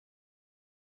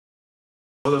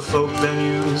The folk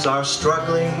venues are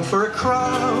struggling for a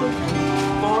crowd.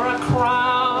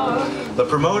 The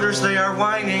promoters, they are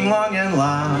whining long and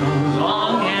loud.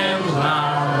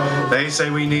 They say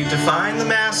we need to find the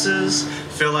masses,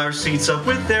 fill our seats up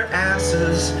with their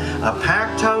asses. A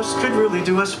packed house could really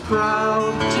do us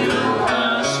proud.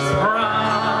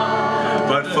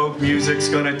 But folk music's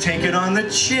gonna take it on the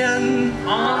chin.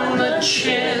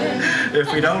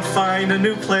 If we don't find a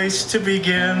new place to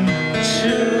begin.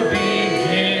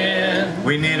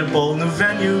 We need a bold new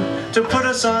venue to put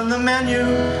us on the menu,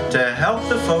 to help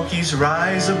the folkies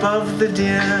rise above the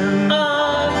din.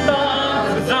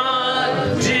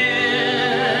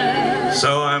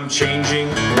 So I'm changing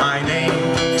my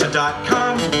name to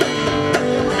 .com.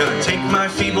 Gonna take my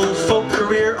feeble folk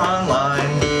career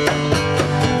online.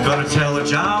 Gonna tell a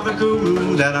Java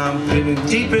guru that I'm in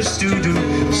deepest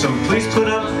doo-doo, so please put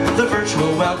up the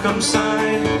virtual welcome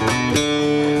sign.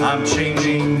 I'm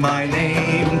changing my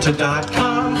name to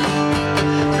 .com.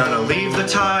 Gonna leave the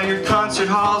tired concert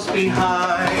halls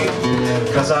behind.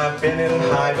 Cause I've been in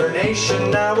hibernation,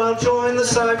 now I'll join the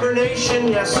cybernation.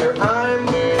 Yes sir, I'm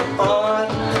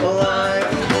online.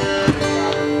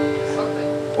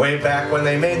 Way back when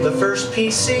they made the first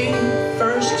PC,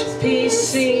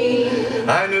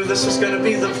 I knew this was gonna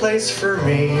be the place for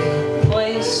me.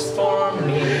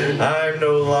 I'm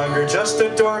no longer just a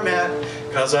doormat,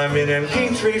 cause I'm in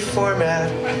MP3 format,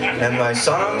 and my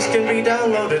songs can be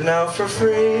downloaded now for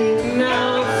free.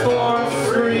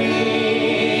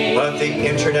 But the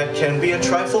internet can be a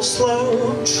trifle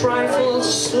slow,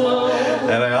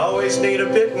 and I always need a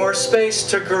bit more space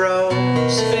to grow.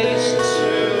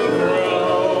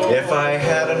 If I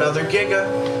had another giga,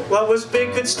 what was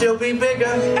big could still be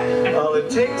bigger. All it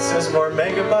takes is more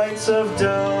megabytes of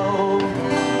dough.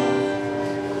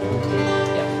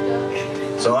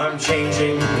 So I'm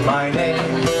changing my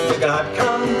name to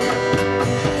 .com.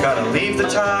 Gotta leave the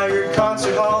tired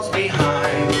concert halls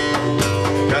behind.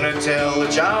 Gonna tell the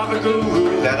Java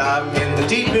guru that I'm in the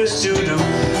deepest doo-doo,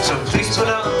 so please put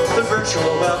up the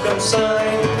virtual welcome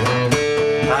sign.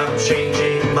 I'm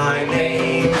changing my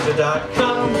name to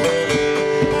 .com.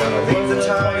 Gonna leave the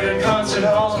tired concert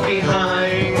halls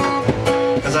behind.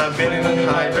 Cause I've been in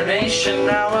hibernation,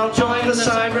 now I'll join the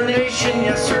cybernation.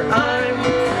 Yes sir, I'm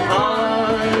online.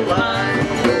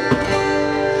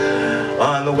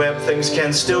 On the web, things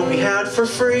can still be had for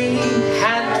free.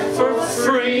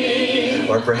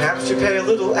 Or perhaps you pay a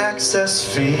little access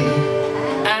fee.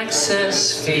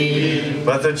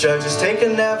 But the judge has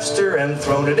taken Napster and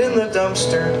thrown it in the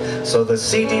dumpster, so the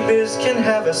CD biz can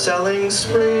have a selling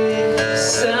spree.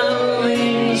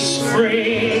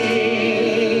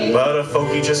 But a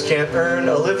folkie just can't earn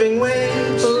a living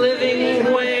wage.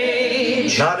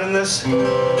 Not in this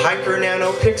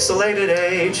hyper-nano-pixelated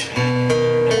age.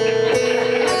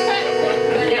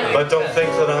 But don't think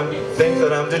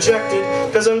that I'm dejected,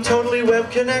 cause I'm totally web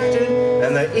connected,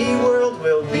 and the e-world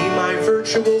will be my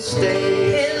virtual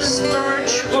stage. So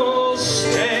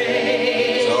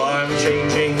I'm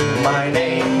changing my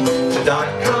name to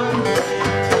 .com.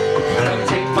 Gonna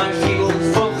take my feeble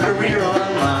folk career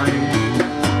online.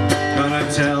 Gonna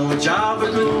tell the Java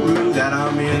guru that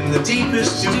I'm in the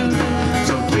deepest doo-doo,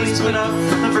 so please put up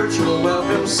the virtual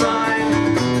welcome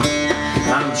sign.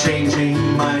 I'm changing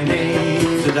my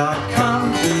name to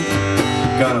 .com.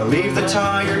 Gonna leave the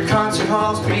tired concert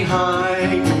halls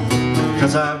behind.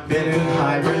 Cause I've been in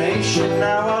hibernation,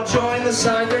 now I'll join the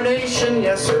cybernation.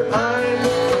 Yes sir, I'm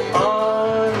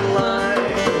online.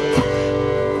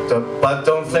 But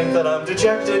don't think that I'm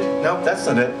dejected. Nope, that's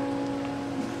not it.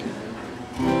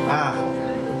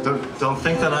 Don't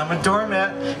think that I'm a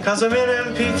doormat, cause I'm in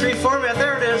MP3 format.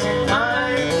 There it is.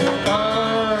 I'm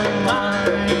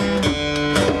online.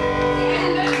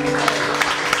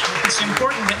 It's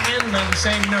important to end on the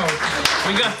same note.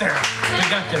 We got there.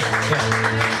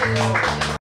 Yeah.